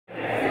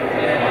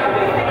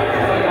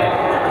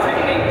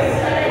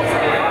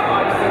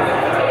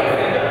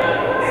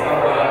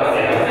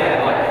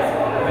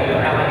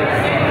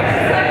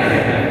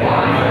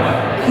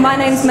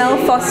name's Mel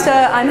Foster.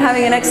 I'm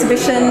having an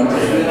exhibition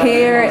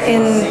here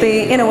in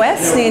the Inner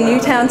West near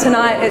Newtown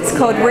tonight. It's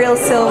called Real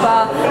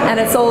Silver, and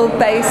it's all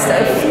based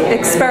on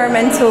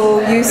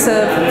experimental use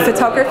of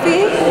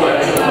photography.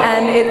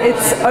 And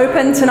it's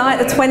open tonight,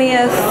 the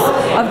 20th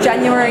of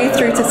January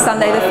through to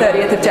Sunday, the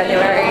 30th of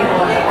January.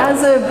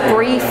 As a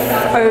brief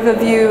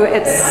overview,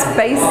 it's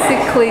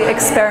basically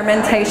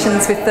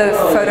experimentations with the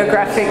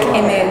photographic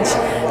image.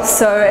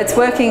 So it's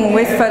working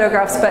with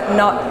photographs but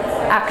not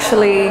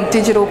actually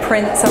digital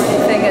prints or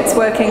anything. It's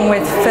working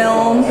with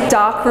film,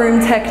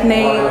 darkroom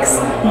techniques,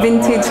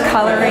 vintage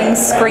colouring,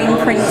 screen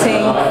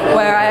printing,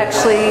 where I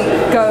actually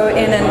go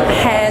in and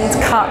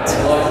hand cut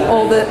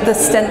all the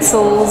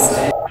stencils.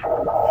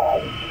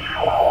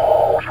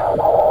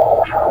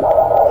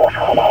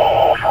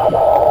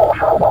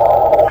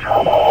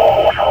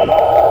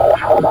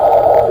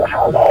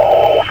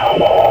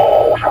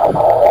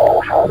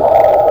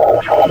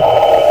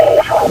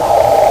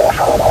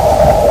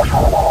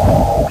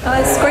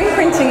 Screen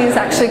printing is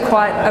actually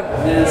quite a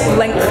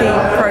lengthy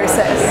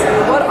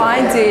process. What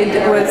I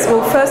did was,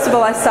 well, first of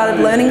all, I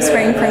started learning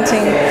screen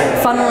printing,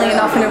 funnily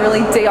enough, in a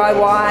really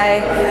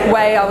DIY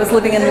way. I was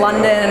living in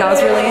London and I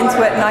was really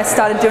into it, and I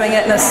started doing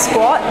it in a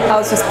squat. I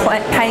was just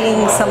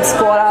paying some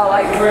squatter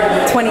like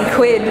 20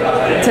 quid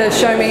to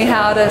show me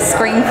how to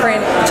screen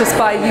print just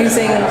by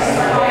using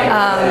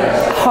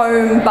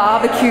home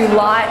barbecue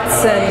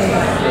lights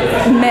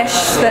and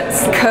mesh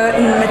that's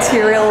curtain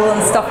material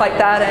and stuff like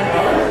that.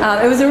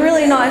 And it was a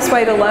really nice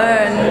way to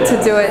learn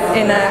to do it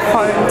in a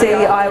home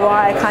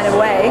DIY kind of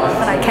way.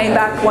 And I came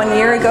back 1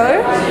 year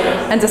ago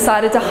and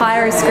decided to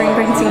hire a screen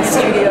printing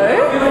studio,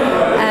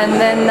 and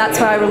then that's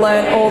where I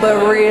learned all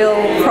the real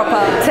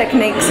proper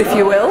techniques, if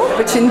you will,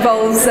 which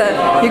involves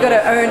you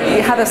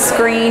have a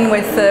screen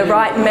with the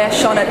right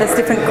mesh on it. There's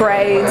different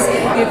grades.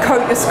 You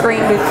coat your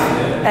screen with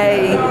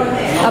a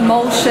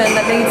emulsion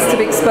that needs to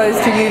be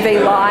exposed to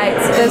UV light.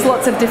 There's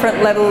lots of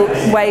different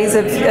ways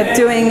of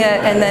doing it,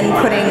 and then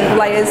putting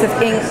layers of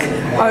ink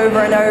over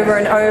and over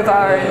and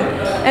over.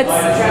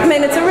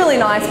 And it's a really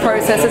nice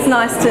process. It's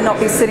nice to not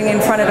be sitting in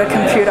front of a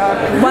computer.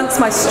 Once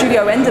my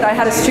studio ended, I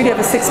had a studio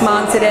for 6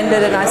 months, it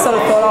ended, and I sort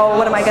of thought, oh,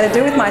 what am I going to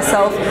do with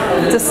myself?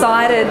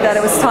 Decided that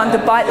it was time to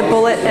bite the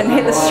bullet and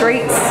hit the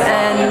streets,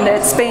 and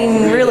it's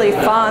been really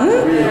fun.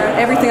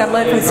 Everything I've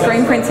learned from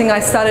screen printing, I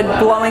started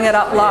blowing it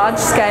up large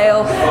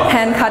scale,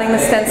 hand cutting the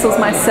stencils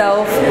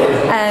myself,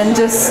 and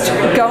just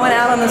going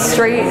out on the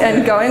street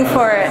and going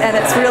for it. And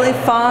it's really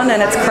fun,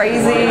 and it's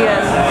crazy,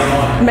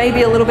 and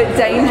maybe a little bit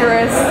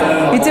dangerous.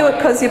 You do it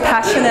because you're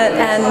passionate,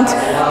 and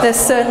there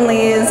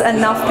certainly is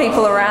enough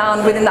people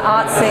around within the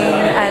art scene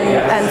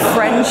and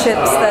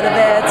friendships that are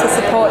there to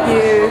support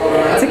you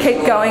to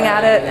keep going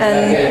at it,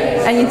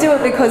 and you do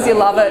it because you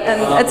love it.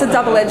 And it's a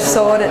double-edged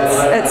sword.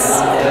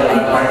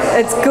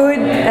 It's good,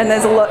 and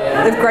there's a lot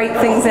of great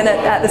things in it.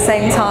 At the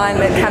same time,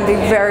 it can be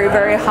very,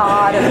 very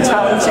hard and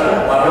challenging.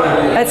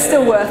 It's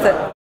still worth it.